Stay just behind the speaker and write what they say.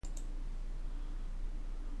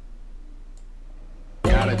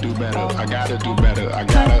gotta do better. I gotta do better. I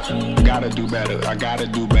gotta do better. I gotta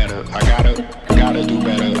do better. I gotta do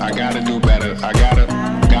better. I gotta do better. I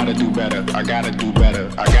gotta do better. I gotta do better.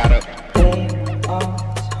 I gotta.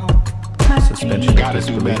 Suspension of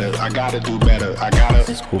disbelief. I gotta do better. I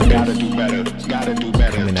gotta do better. Gotta do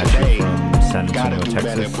better. Coming at you from San Antonio,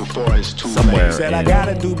 Texas. Somewhere said in I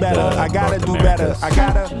gotta do better. I gotta North do better. Americas. I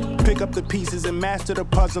gotta pick up the pieces and master the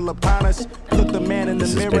puzzle upon us. Look the man in the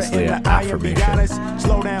This is mirror basically in an the eye and be affirmation honest.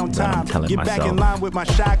 Slow down that I'm time. telling Get back myself. in line with my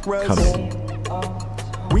chakras.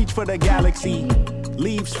 Reach for the galaxy.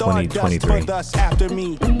 Leave stardust 2023. for thus after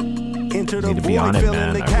me. Enter the Need to be void, on it, filling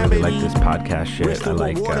man. the I really like cavity. this podcast shit. I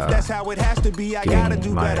like that's how it has to be. I gotta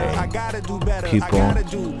getting do my better. I gotta do better. people I gotta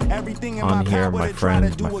do everything in on my here, power my to try to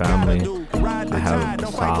friends, do my what gotta family. do. Ride the I have tide,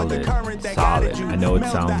 don't fight with the current that solid. guided you. I know it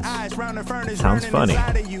Melt the sounds eyes round the furnace sounds burning funny.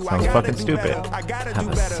 inside of you. I Sounds gotta fucking do stupid. better. I gotta Have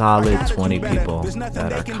do a better. solid I gotta 20 do better. people There's nothing that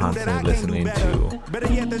they are can do that I constantly can't listening do to better.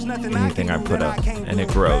 Better yet, there's nothing anything I can do put that up, can't and do it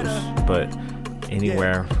grows. better. But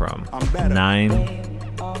anywhere from I'm better. 9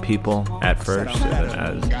 people at first, and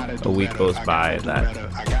then as a week goes by, that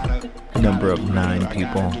number of 9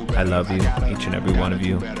 people, I love you, each and every one of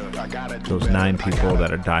you. Those 9 people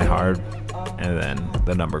that are die hard, and then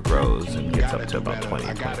the number grows and gets up to about 20,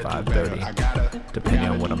 25, 30, depending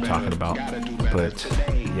on what I'm talking about. But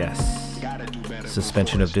yes,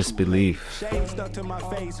 suspension of disbelief.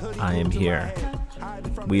 I am here.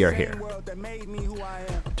 We are here.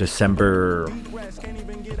 December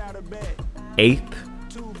 8th,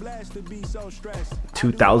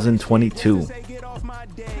 2022.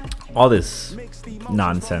 All this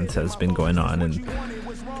nonsense has been going on in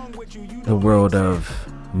the world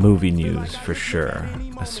of movie news, for sure,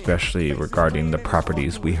 especially regarding the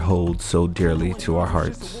properties we hold so dearly to our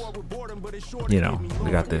hearts. You know,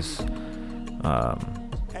 we got this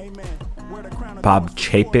Bob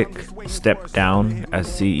Chapek stepped down as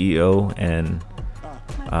CEO, and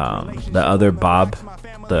the other Bob,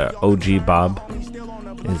 the OG Bob,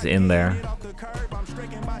 is in there,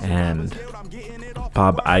 and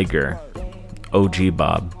Bob Iger, OG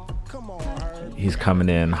Bob, he's coming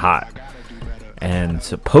in hot. And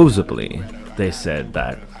supposedly they said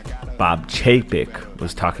that Bob Chapek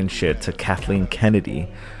was talking shit to Kathleen Kennedy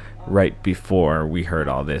right before we heard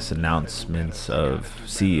all this announcements of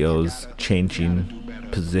CEOs changing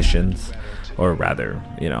positions, or rather,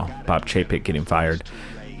 you know, Bob Chapek getting fired.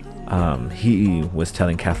 He was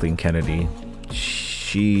telling Kathleen Kennedy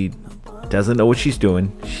she doesn't know what she's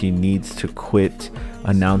doing. She needs to quit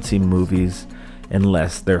announcing movies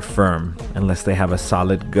unless they're firm, unless they have a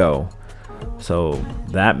solid go. So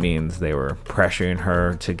that means they were pressuring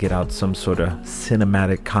her to get out some sort of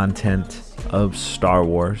cinematic content of Star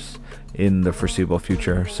Wars in the foreseeable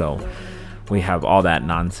future. So we have all that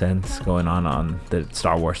nonsense going on the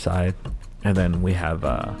Star Wars side, and then we have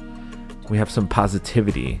some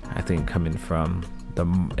positivity, I think, coming from the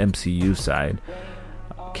MCU side.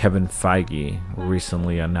 Kevin Feige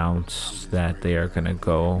recently announced that they are going to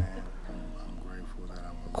go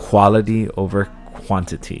quality over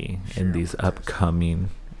quantity in these upcoming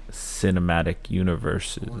cinematic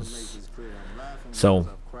universes. So,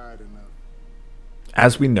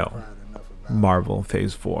 as we know, Marvel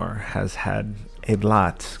Phase 4 has had a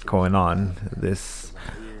lot going on this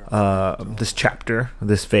chapter,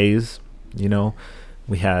 this phase. You know,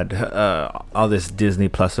 we had all this Disney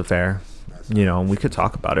Plus affair. You know, and we could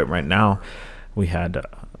talk about it right now. We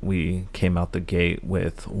came out the gate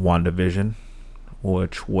with WandaVision,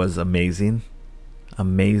 which was amazing,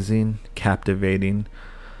 captivating.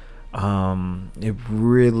 It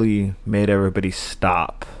really made everybody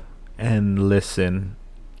stop and listen,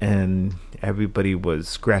 and everybody was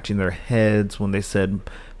scratching their heads when they said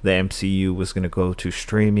the MCU was going to go to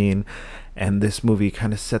streaming, and this movie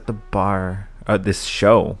kind of set the bar. This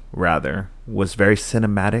show, rather, was very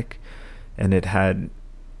cinematic, and it had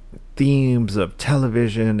themes of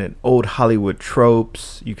television and old Hollywood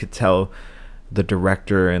tropes. You could tell the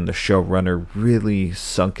director and the showrunner really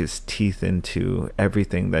sunk his teeth into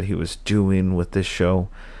everything that he was doing with this show.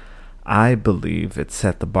 I believe it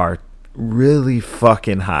set the bar really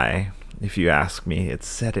fucking high. If you ask me, it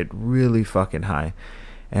set it really fucking high.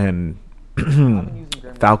 And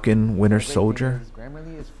Falcon Winter Soldier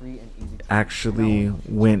actually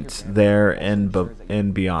went there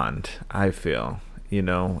and beyond, I feel. You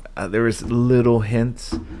know, there was little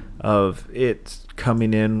hints of it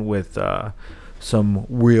coming in with some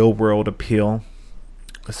real world appeal,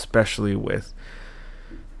 especially with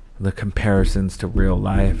the comparisons to real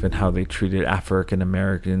life and how they treated African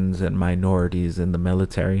Americans and minorities in the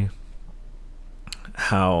military.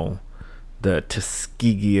 How the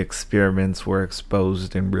Tuskegee experiments were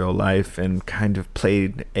exposed in real life and kind of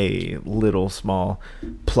played a little small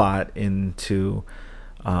plot into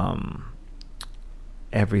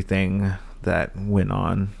everything that went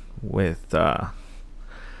on with the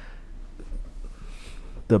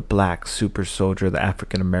black super soldier, the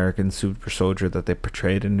African American super soldier that they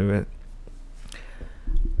portrayed into it.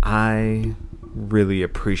 I really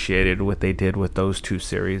appreciated what they did with those two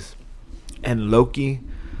series. And Loki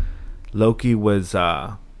was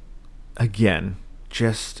again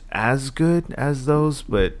just as good as those,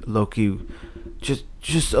 but Loki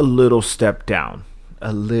just a little step down,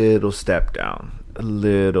 a little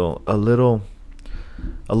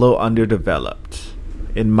underdeveloped,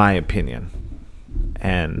 in my opinion.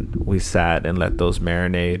 And we sat and let those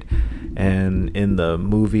marinate. And in the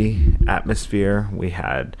movie atmosphere, we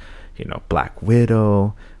had, Black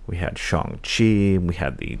Widow, we had Shang-Chi, we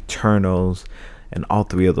had the Eternals, and all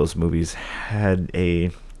three of those movies had a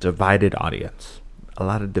divided audience, a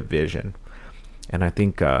lot of division. And I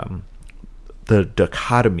think the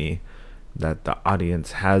dichotomy that the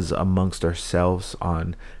audience has amongst ourselves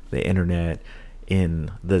on the internet, in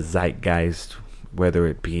the zeitgeist, whether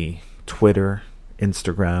it be Twitter,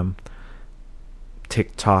 Instagram,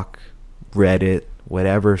 TikTok, Reddit,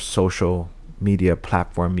 whatever social media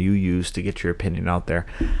platform you use to get your opinion out there,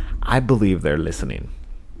 I believe they're listening.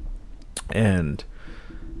 And,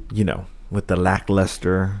 with the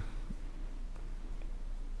lackluster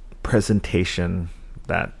presentation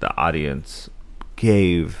that the audience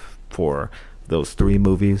gave for those three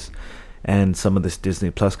movies and some of this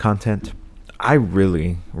Disney Plus content, I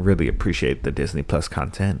really, really appreciate the Disney Plus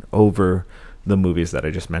content over the movies that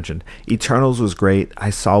I just mentioned. Eternals was great.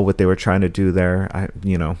 I saw what they were trying to do there.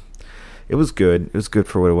 It was good. It was good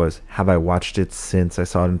for what it was. Have I watched it since I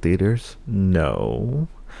saw it in theaters? No.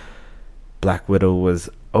 Black Widow was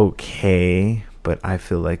okay, but I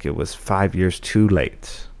feel like it was 5 years too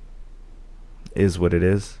late, is what it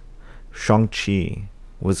is. Shang-Chi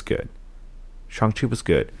was good.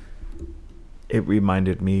 It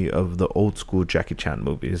reminded me of the old school Jackie Chan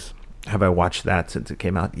movies. Have I watched that since it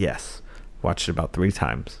came out? Yes. Watched it about 3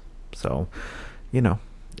 times. So,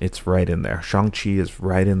 it's right in there. Shang-Chi is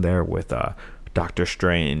right in there with Doctor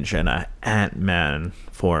Strange and Ant-Man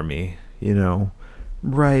for me.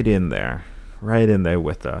 Right in there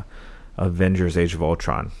with Avengers Age of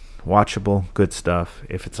Ultron. Watchable, good stuff.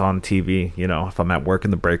 If it's on TV, if I'm at work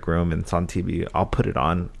in the break room and it's on TV, I'll put it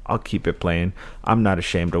on. I'll keep it playing. I'm not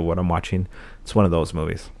ashamed of what I'm watching. It's one of those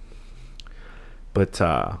movies. But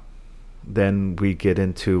then we get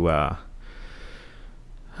into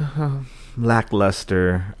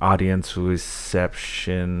lackluster audience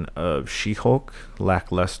reception of She-Hulk,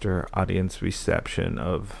 lackluster audience reception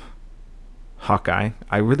of Hawkeye.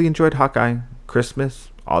 I really enjoyed Hawkeye.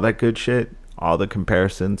 Christmas, all that good shit, all the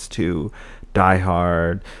comparisons to Die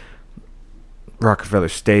Hard, Rockefeller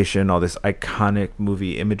Station, all this iconic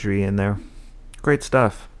movie imagery in there. Great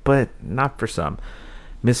stuff, but not for some.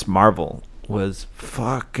 Miss Marvel was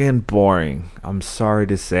fucking boring. I'm sorry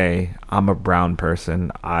to say. I'm a brown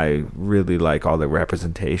person. I really like all the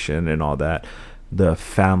representation and all that. The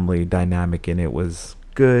family dynamic in it was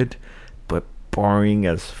good, but boring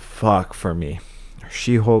as fuck for me.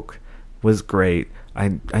 She-Hulk was great.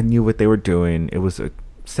 I knew what they were doing. It was a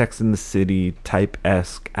Sex and the City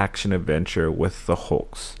type-esque action adventure with the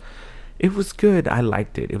Hulks. It was good. I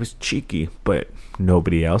liked it. It was cheeky, but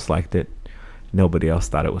nobody else liked it. Nobody else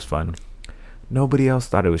thought it was fun. Nobody else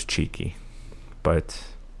thought it was cheeky. But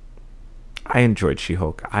I enjoyed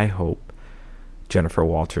She-Hulk. I hope Jennifer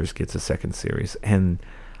Walters gets a second series. And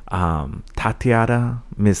Tatiana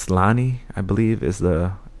Maslany, I believe, is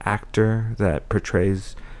the actor that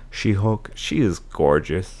portrays She-Hulk. She is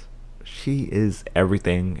gorgeous. She is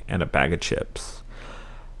everything and a bag of chips.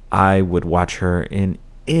 I would watch her in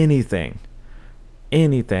anything.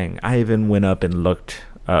 I even went up and looked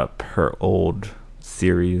up her old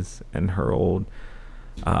series and her old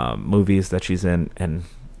movies that she's in, and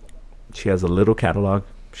she has a little catalog.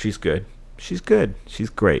 She's good. She's great.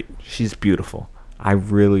 She's beautiful. I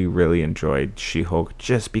really, really enjoyed She-Hulk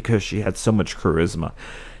just because she had so much charisma,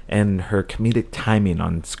 and her comedic timing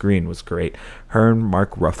on screen was great. Her and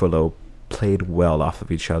Mark Ruffalo played well off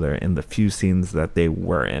of each other in the few scenes that they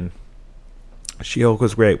were in. She-Hulk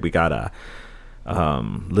was great. We got a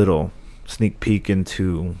little sneak peek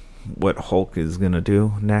into what Hulk is gonna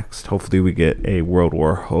do next. Hopefully we get a World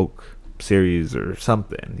War Hulk series or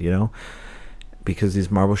something, because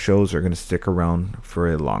these Marvel shows are gonna stick around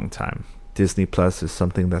for a long time. Disney Plus is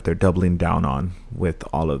something that they're doubling down on with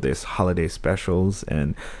all of this holiday specials,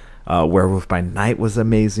 and Werewolf by Night was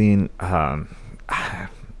amazing.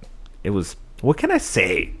 It was What can I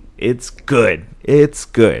say? It's good. It's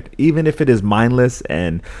good. Even if it is mindless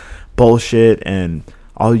and bullshit, and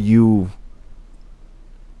all you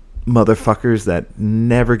motherfuckers that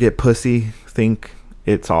never get pussy think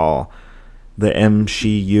it's all the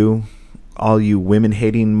MCU. All you women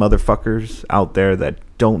hating motherfuckers out there that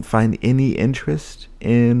don't find any interest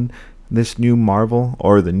in this new Marvel,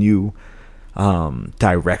 or the new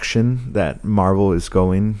direction that Marvel is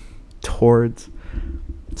going towards.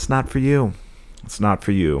 It's not for you. It's not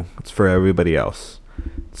for you. It's for everybody else.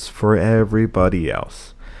 It's for everybody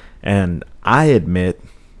else. And I admit,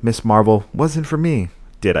 Miss Marvel wasn't for me.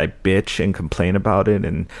 Did I bitch and complain about it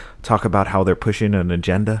and talk about how they're pushing an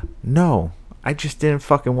agenda? No, I just didn't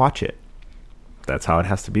fucking watch it. That's how it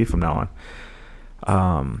has to be from now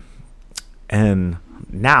on. And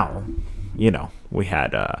now, we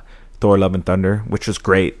had Thor Love and Thunder, which was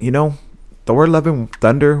great. Thor Love and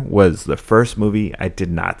Thunder was the first movie I did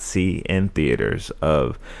not see in theaters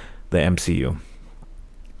of the MCU.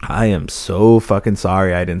 I am so fucking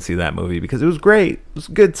sorry I didn't see that movie, because it was great. It was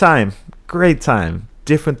a good time. Great time.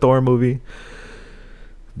 Different Thor movie.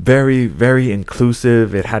 Very, very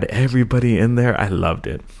inclusive. It had everybody in there. I loved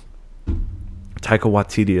it. Taika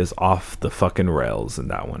Waititi is off the fucking rails in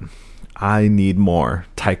that one. I need more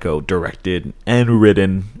Taika directed and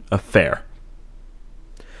written affair.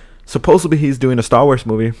 Supposedly he's doing a Star Wars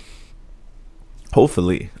movie.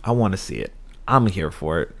 Hopefully. I want to see it. I'm here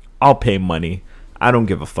for it. I'll pay money. I don't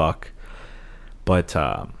give a fuck. But,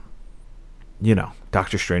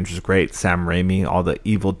 Doctor Strange was great. Sam Raimi, all the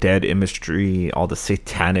Evil Dead imagery, all the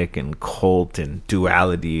satanic and cult and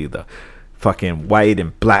duality, the fucking white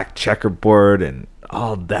and black checkerboard and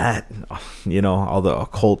all that, all the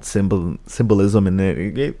occult symbolism in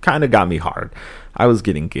it. It kind of got me hard. I was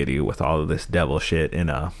getting giddy with all of this devil shit in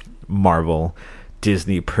a Marvel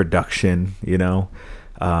Disney production. It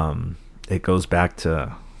goes back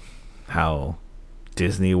to how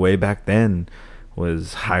Disney way back then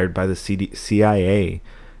was hired by the CIA,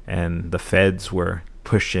 and the feds were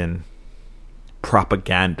pushing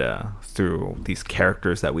propaganda through these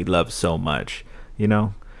characters that we love so much.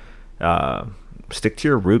 Stick to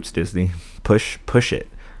your roots, Disney. Push it.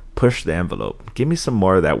 Push the envelope. Give me some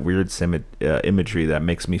more of that weird imagery that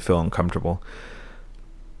makes me feel uncomfortable.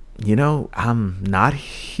 I'm not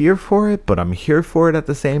here for it, but I'm here for it at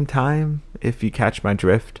the same time, if you catch my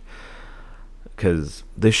drift. Because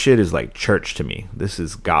this shit is like church to me. This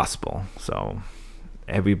is gospel. So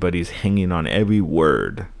everybody's hanging on every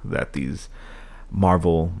word that these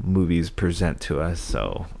Marvel movies present to us.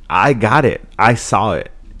 So I got it. I saw it.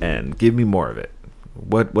 And give me more of it.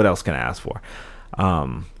 What else can I ask for?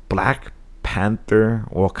 Black Panther,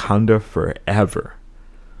 Wakanda Forever.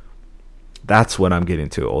 That's what I'm getting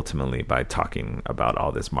to ultimately by talking about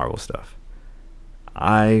all this Marvel stuff.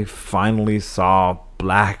 I finally saw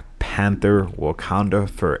Black Panther, Wakanda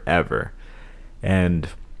Forever. And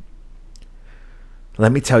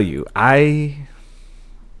let me tell you, I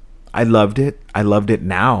loved it. I loved it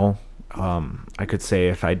now. I could say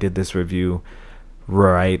if I did this review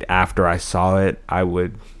right after I saw it, I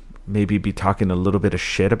would maybe be talking a little bit of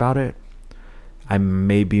shit about it. I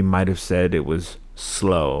maybe might have said it was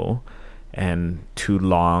slow and too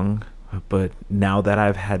long, but now that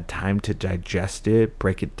I've had time to digest it,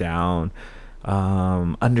 break it down,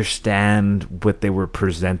 understand what they were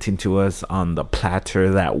presenting to us on the platter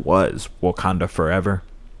that was Wakanda Forever,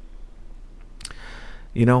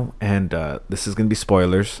 and this is gonna be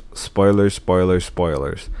spoilers.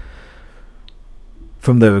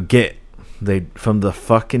 From the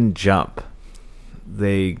fucking jump,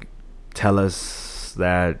 they tell us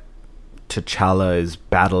that T'Challa is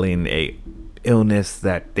battling a illness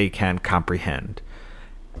that they can't comprehend,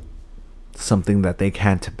 something that they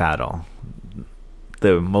can't battle.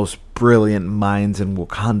 The most brilliant minds in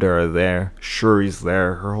Wakanda are there. Shuri's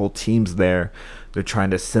there. Her whole team's there. They're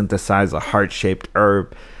trying to synthesize a heart-shaped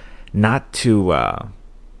herb, not to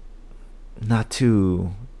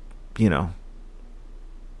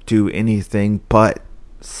do anything but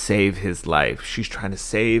save his life. She's trying to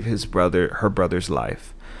save her brother's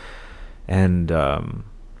life. And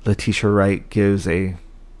Letitia Wright gives a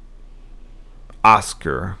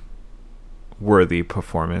Oscar-worthy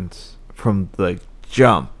performance from the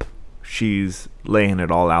jump. She's laying it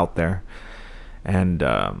all out there. And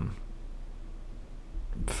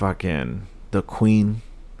fucking the Queen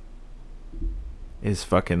is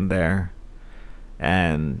fucking there.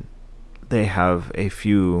 And they have a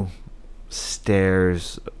few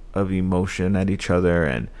stares of emotion at each other,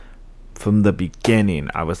 and from the beginning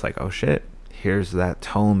I was like, oh shit, here's that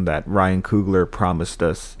tone that Ryan Coogler promised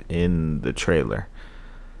us in the trailer.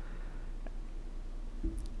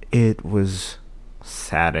 it was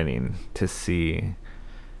saddening to see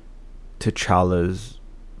T'Challa's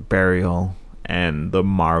burial and the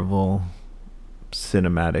Marvel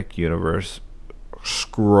Cinematic Universe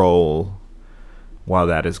scroll while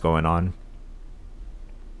that is going on.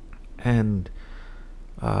 And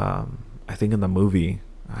I think in the movie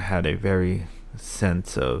I had a very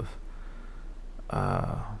sense of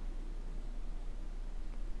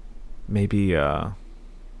maybe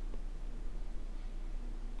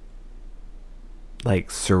like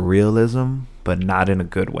surrealism, but not in a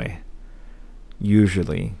good way.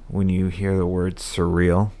 Usually when you hear the word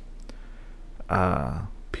surreal,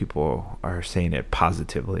 people are saying it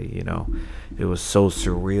positively. You know, it was so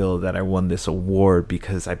surreal that I won this award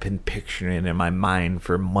because I've been picturing it in my mind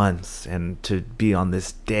for months, and to be on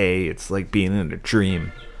this day, it's like being in a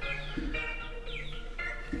dream.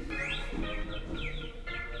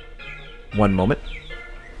 One moment.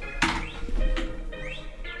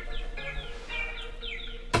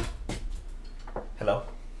 Hello.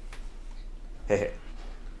 Hey.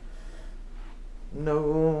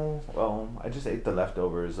 No, well, I just ate the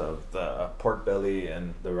leftovers of the pork belly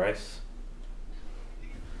and the rice.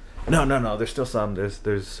 No, there's still some.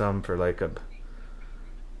 There's some for like a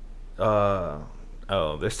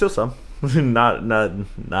oh, there's still some.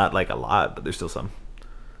 not like a lot, but there's still some.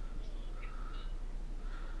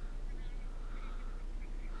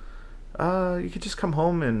 You could just come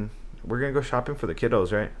home and we're gonna go shopping for the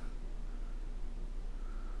kiddos, right?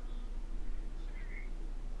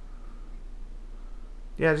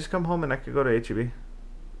 Yeah, just come home and I could go to HEB.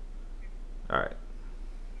 Alright.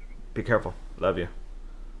 Be careful. Love you.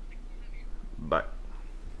 Bye.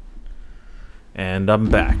 And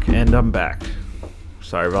I'm back.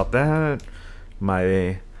 Sorry about that.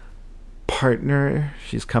 My partner,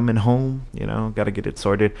 she's coming home, you know, gotta get it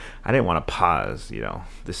sorted. I didn't want to pause, you know.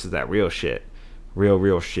 This is that real shit.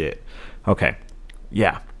 Real shit. Okay.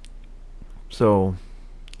 Yeah. So,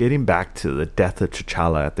 getting back to the death of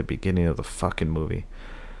T'Challa at the beginning of the fucking movie.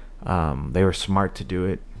 They were smart to do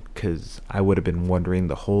it, because I would have been wondering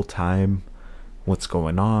the whole time, what's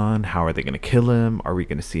going on? How are they going to kill him? Are we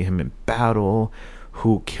going to see him in battle?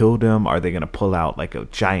 Who killed him? Are they going to pull out like a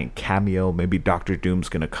giant cameo? Maybe Doctor Doom's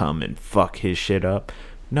going to come and fuck his shit up?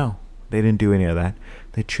 No, they didn't do any of that.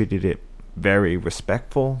 They treated it very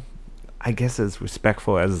respectful. I guess as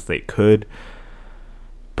respectful as they could.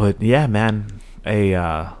 But yeah, man,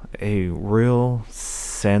 a real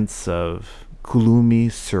sense of gloomy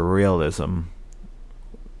surrealism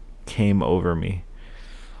came over me.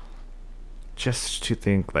 Just to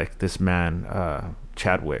think, like, this man,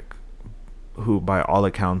 Chadwick, who by all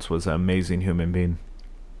accounts was an amazing human being,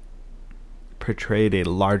 portrayed a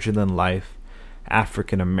larger than life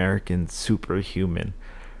African American superhuman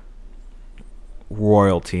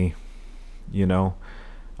royalty, you know,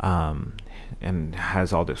 and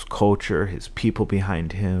has all this culture, his people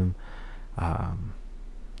behind him.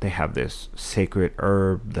 They have this sacred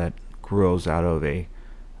herb that grows out of a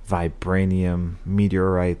vibranium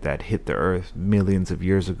meteorite that hit the earth millions of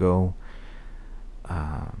years ago.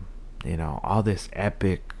 You know, all this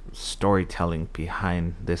epic storytelling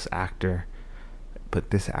behind this actor. But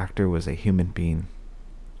this actor was a human being.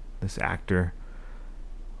 This actor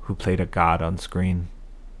who played a god on screen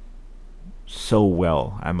so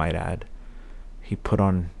well, I might add. He put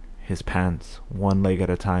on his pants one leg at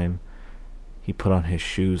a time. He put on his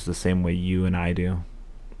shoes the same way you and I do.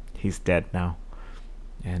 He's dead now,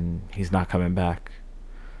 and he's not coming back.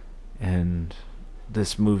 And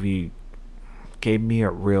this movie gave me a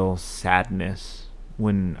real sadness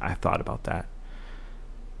when I thought about that.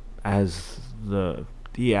 As the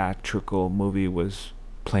theatrical movie was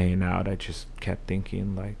playing out, I just kept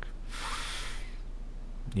thinking, like,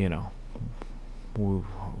 you know,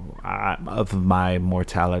 of my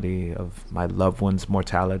mortality, of my loved one's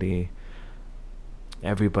mortality,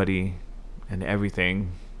 everybody and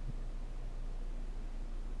everything,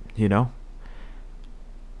 you know.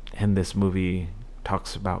 And this movie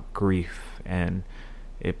talks about grief, and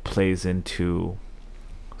it plays into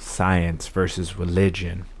science versus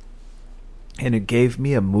religion, and it gave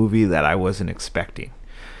me a movie that I wasn't expecting.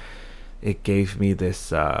 It gave me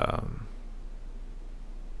this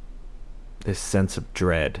this sense of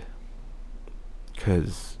dread,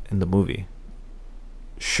 because in the movie,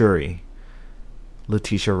 Shuri,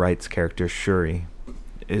 Letitia Wright's character Shuri,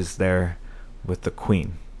 is there with the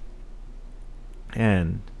Queen,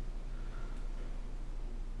 and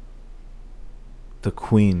the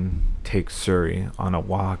Queen takes Shuri on a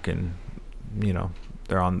walk, and you know,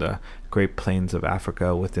 they're on the Great Plains of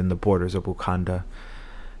Africa within the borders of Wakanda,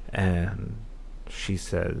 and she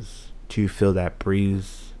says, "Do you feel that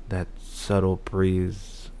breeze, that subtle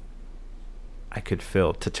breeze I could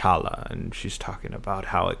feel T'Challa, and she's talking about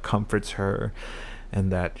how it comforts her,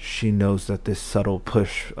 and that she knows that this subtle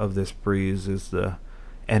push of this breeze is the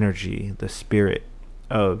energy, the spirit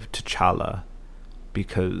of T'Challa,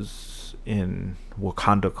 because in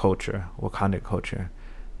Wakandan culture,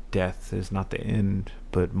 death is not the end,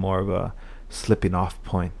 but more of a slipping off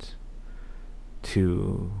point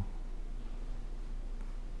to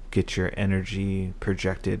get your energy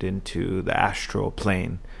projected into the astral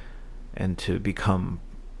plane and to become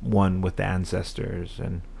one with the ancestors.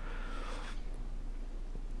 And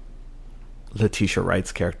Letitia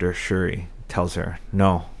Wright's character Shuri tells her,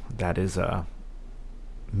 no, that is a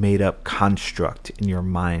made up construct in your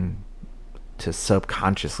mind to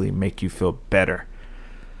subconsciously make you feel better.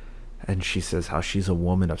 And she says how she's a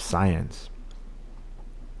woman of science,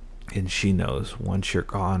 and she knows once you're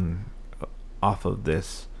gone off of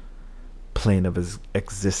this plane of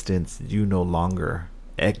existence, you no longer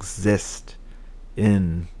exist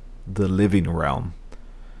in the living realm.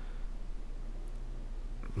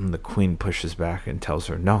 And the queen pushes back and tells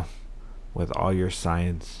her, no, with all your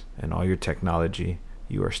science and all your technology,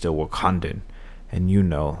 you are still Wakandan, and you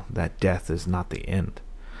know that death is not the end.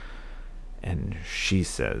 And she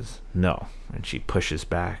says no, and she pushes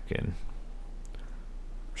back, and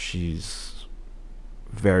she's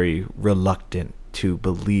very reluctant to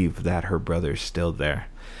believe that her brother's still there.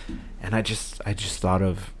 And I just thought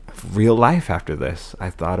of real life after this. I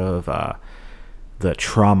thought of the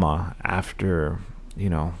trauma after,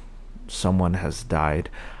 someone has died.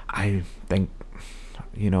 I think,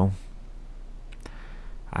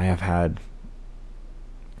 I have had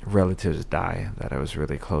relatives die that I was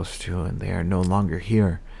really close to, and they are no longer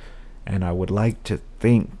here. And I would like to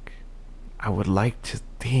think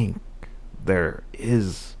there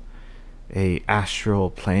is a astral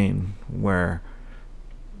plane where,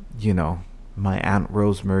 my Aunt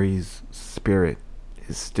Rosemary's spirit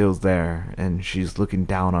is still there, and she's looking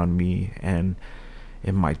down on me, and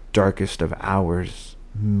in my darkest of hours,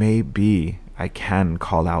 maybe I can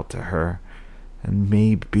call out to her, and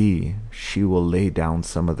maybe she will lay down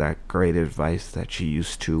some of that great advice that she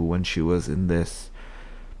used to when she was in this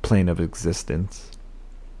plane of existence.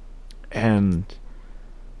 And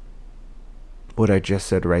what I just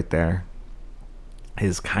said right there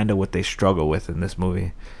is kind of what they struggle with in this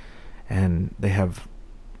movie. And they have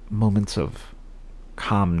moments of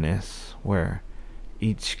calmness where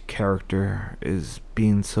each character is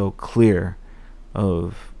being so clear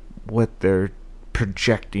of what they're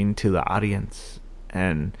projecting to the audience,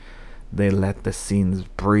 and they let the scenes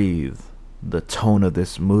breathe. The tone of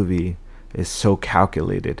this movie is so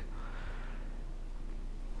calculated.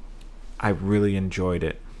 I really enjoyed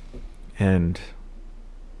it, and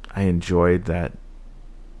I enjoyed that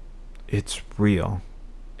it's real.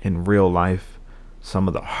 In real life, some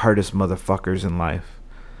of the hardest motherfuckers in life,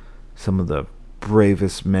 some of the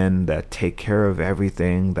bravest men that take care of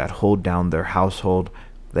everything, that hold down their household,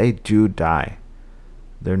 they do die.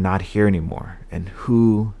 They're not here anymore. And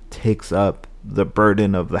who takes up the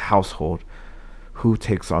burden of the household? Who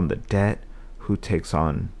takes on the debt? Who takes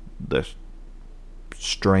on the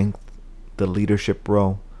strength, the leadership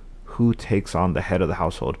role? Who takes on the head of the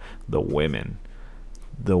household? The women.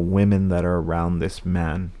 The women that are around this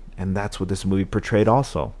man. And that's what this movie portrayed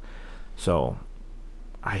also. So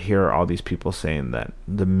I hear all these people saying that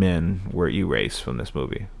the men were erased from this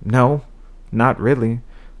movie. No, not really.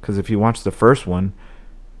 Because if you watch the first one,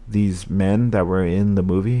 these men that were in the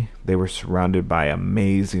movie, they were surrounded by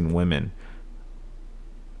amazing women.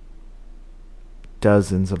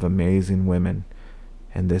 Dozens of amazing women.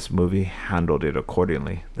 And this movie handled it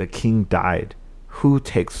accordingly. The king died. Who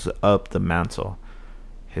takes up the mantle?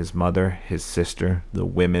 His mother, his sister, the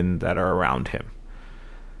women that are around him.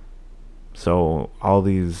 So all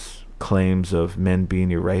these claims of men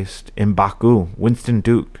being erased. M'Baku, Winston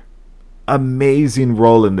Duke, amazing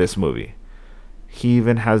role in this movie. He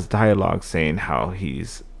even has dialogue saying how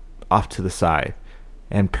he's off to the side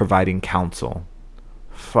and providing counsel.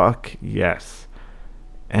 Fuck yes.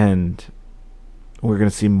 And we're going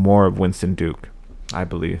to see more of Winston Duke, I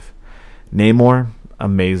believe. Namor,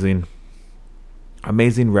 amazing.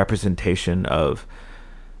 Amazing representation of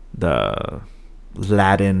the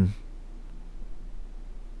Latina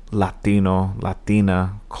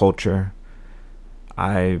culture.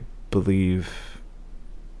 I believe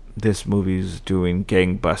this movie's doing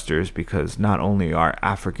gangbusters because not only are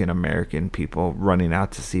African American people running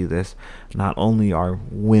out to see this, not only are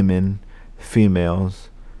women, females,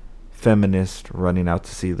 feminists running out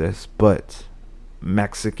to see this, but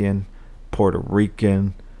Mexican, Puerto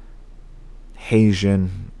Rican,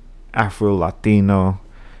 Haitian, Afro-Latino,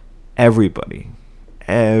 everybody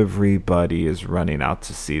everybody is running out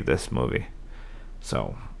to see this movie.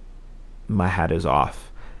 So my hat is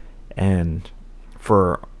off. And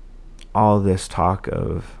for all this talk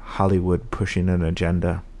of Hollywood pushing an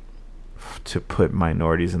agenda to put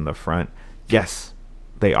minorities in the front, yes,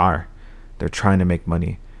 they are. They're trying to make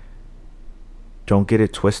money. Don't get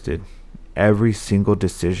it twisted. Every single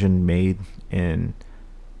decision made in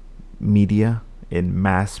media, in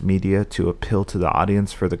mass media, to appeal to the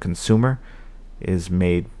audience for the consumer is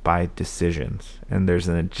made by decisions. And there's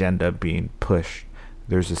an agenda being pushed.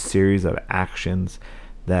 There's a series of actions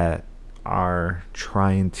that are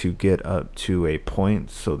trying to get up to a point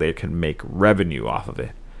so they can make revenue off of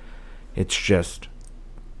it. It's just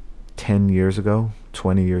 10 years ago,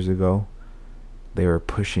 20 years ago, they were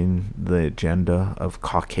pushing the agenda of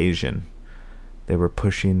Caucasian. They were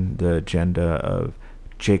pushing the agenda of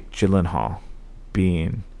Jake Gyllenhaal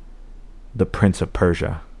being the Prince of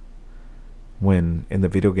Persia, when in the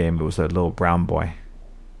video game it was a little brown boy.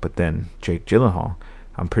 But then Jake Gyllenhaal,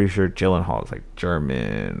 I'm pretty sure Gyllenhaal is like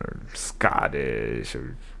German or Scottish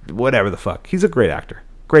or whatever the fuck. He's a great actor.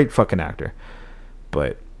 Great fucking actor.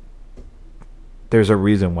 But there's a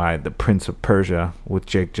reason why the Prince of Persia with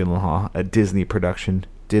Jake Gyllenhaal, a Disney production,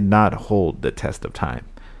 did not hold the test of time.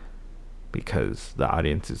 Because the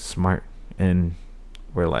audience is smart. And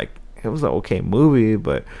we're like, it was an okay movie,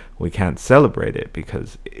 but we can't celebrate it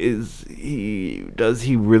because does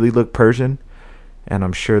he really look Persian? And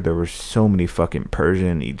I'm sure there were so many fucking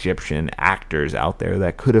Persian, Egyptian actors out there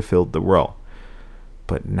that could have filled the role.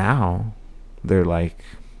 But now they're like,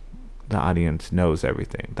 the audience knows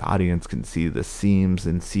everything. The audience can see the seams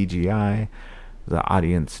in CGI. The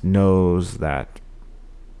audience knows that,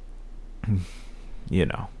 you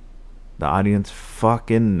know, the audience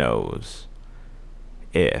fucking knows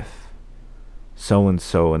if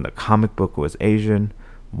so-and-so in the comic book was Asian,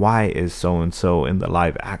 why is so-and-so in the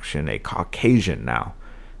live action a Caucasian now?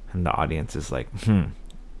 And the audience is like,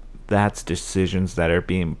 that's decisions that are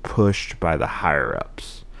being pushed by the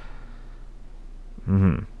higher-ups.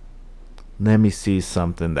 Let me see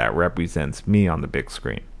something that represents me on the big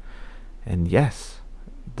screen. And yes,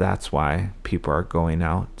 that's why people are going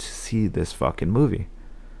out to see this fucking movie.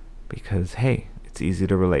 Because, hey, it's easy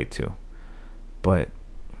to relate to. But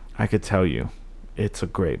I could tell you, it's a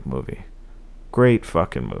great movie. Great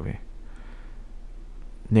fucking movie.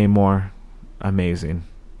 Namor, amazing.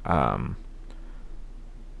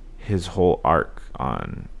 His whole arc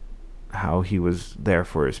on how he was there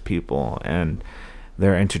for his people, and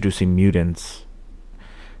they're introducing mutants.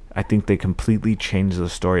 I think they completely changed the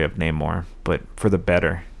story of Namor, but for the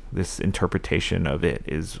better. This interpretation of it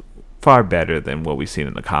is far better than what we've seen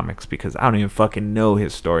in the comics, because I don't even fucking know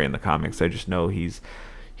his story in the comics. I just know he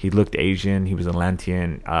looked Asian, he was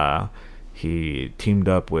Atlantean, he teamed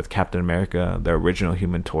up with Captain America, the original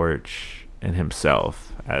Human Torch, and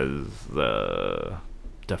himself as the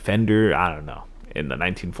Defender, I don't know, in the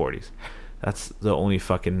 1940s. That's the only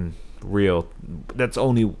fucking real, that's the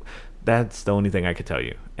only thing I could tell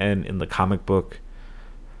you. And in the comic book,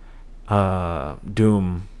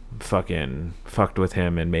 Doom fucking fucked with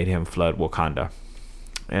him and made him flood Wakanda.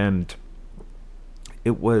 And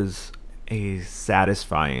it was a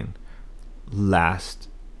satisfying last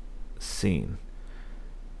scene.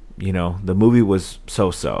 You know, the movie was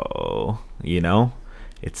so-so, you know?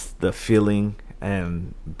 It's the feeling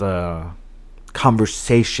and the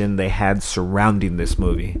conversation they had surrounding this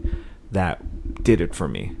movie that did it for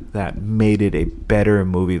me. That made it a better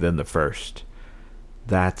movie than the first.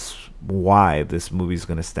 That's why this movie's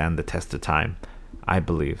going to stand the test of time, I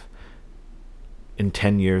believe. In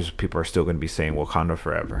 10 years, people are still going to be saying Wakanda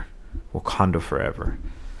forever. Wakanda forever.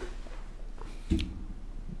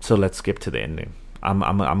 So let's skip to the ending. I'm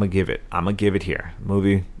gonna give it here.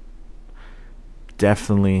 Movie,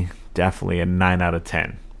 definitely a 9 out of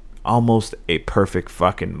 10. Almost a perfect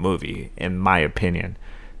fucking movie, in my opinion.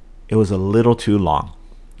 It was a little too long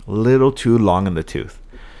in the tooth.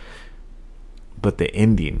 But the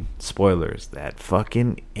ending, spoilers, that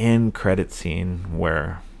fucking end credit scene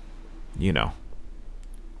where, you know,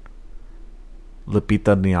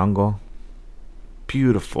 Lupita Nyong'o,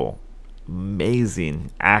 beautiful,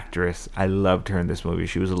 amazing actress. I loved her in this movie.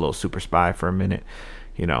 She was a little super spy for a minute,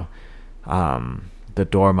 you know. The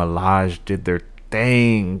Dora Milaje did their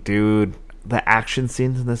thing, dude. The action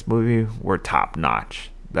scenes in this movie were top notch.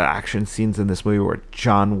 The action scenes in this movie were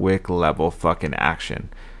John Wick level fucking action.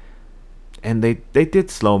 And they did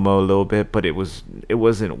slow-mo a little bit, but it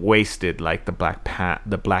wasn't wasted like the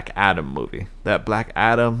Black Adam movie. That Black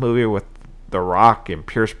Adam movie with The Rock and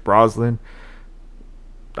Pierce Brosnan.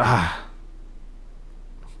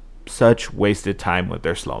 Such wasted time with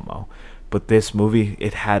their slow-mo. But this movie,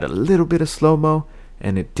 it had a little bit of slow-mo,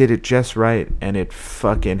 and it did it just right, and it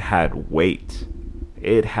fucking had weight.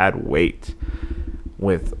 It had weight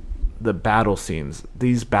with the battle scenes.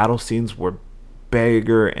 These battle scenes were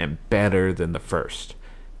bigger and better than the first.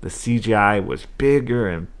 The CGI was bigger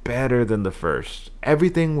and better than the first.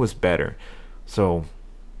 Everything was better. So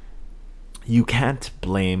you can't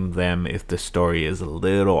blame them if the story is a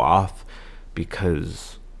little off,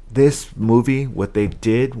 because this movie, what they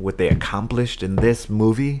accomplished in this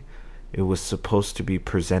movie, it was supposed to be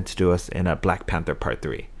presented to us in a Black Panther Part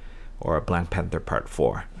 3 or a Black Panther Part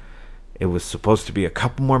 4. It was supposed to be a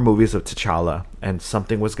couple more movies of T'Challa, and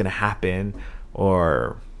something was going to happen,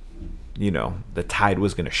 or, the tide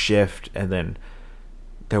was going to shift, and then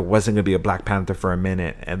there wasn't going to be a Black Panther for a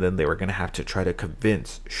minute, and then they were going to have to try to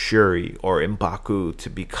convince Shuri or M'Baku to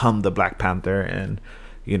become the Black Panther and,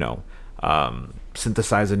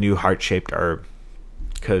 synthesize a new heart-shaped herb,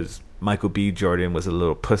 because Michael B. Jordan was a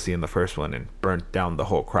little pussy in the first one and burnt down the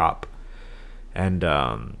whole crop. And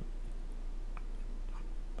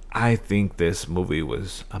I think this movie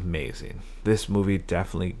was amazing. This movie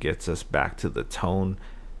definitely gets us back to the tone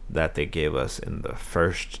that they gave us in the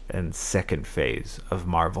first and second phase of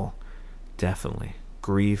Marvel. Definitely.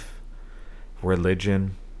 Grief,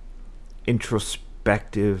 religion,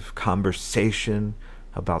 introspective conversation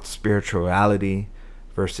about spirituality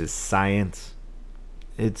versus science.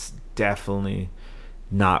 It's definitely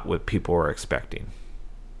not what people were expecting.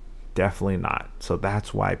 Definitely not. So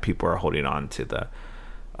that's why people are holding on to the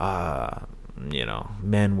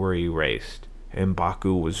men were erased.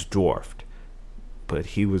 M'Baku was dwarfed, but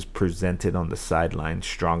he was presented on the sidelines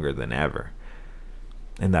stronger than ever.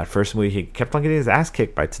 In that first movie, he kept on getting his ass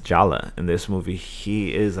kicked by T'Challa. In this movie,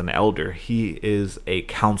 he is an elder. He is a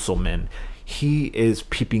councilman. He is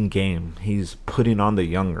peeping game. He's putting on the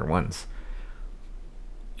younger ones.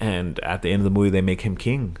 And at the end of the movie, they make him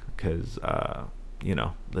king because,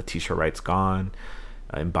 Letitia Wright's gone.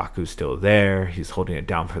 M'Baku's still there. He's holding it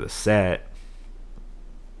down for the set.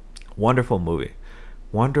 Wonderful movie.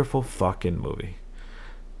 Wonderful fucking movie.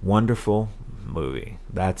 Wonderful movie.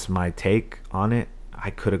 That's my take on it. I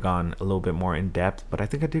could have gone a little bit more in depth, but I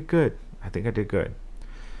think I did good.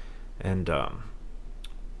 And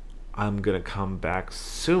I'm going to come back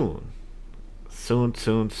soon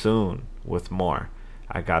with more.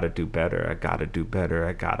 I gotta do better. I gotta do better.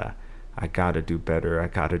 I gotta do better.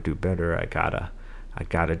 I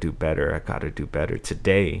gotta do better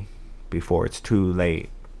today before it's too late.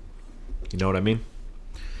 You know what I mean?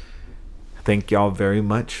 Thank y'all very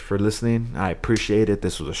much for listening. I appreciate it.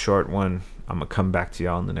 This was a short one. I'm gonna come back to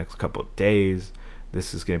y'all in the next couple of days.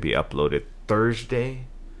 This is gonna be uploaded Thursday,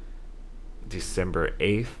 December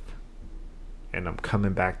 8th, and I'm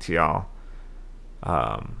coming back to y'all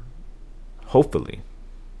hopefully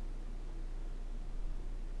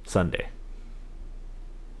Sunday.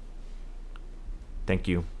 Thank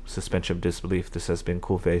you. Suspension of disbelief. This has been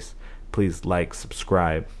Cool Face. Please like,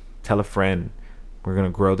 subscribe, tell a friend. We're gonna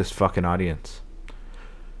grow this fucking audience.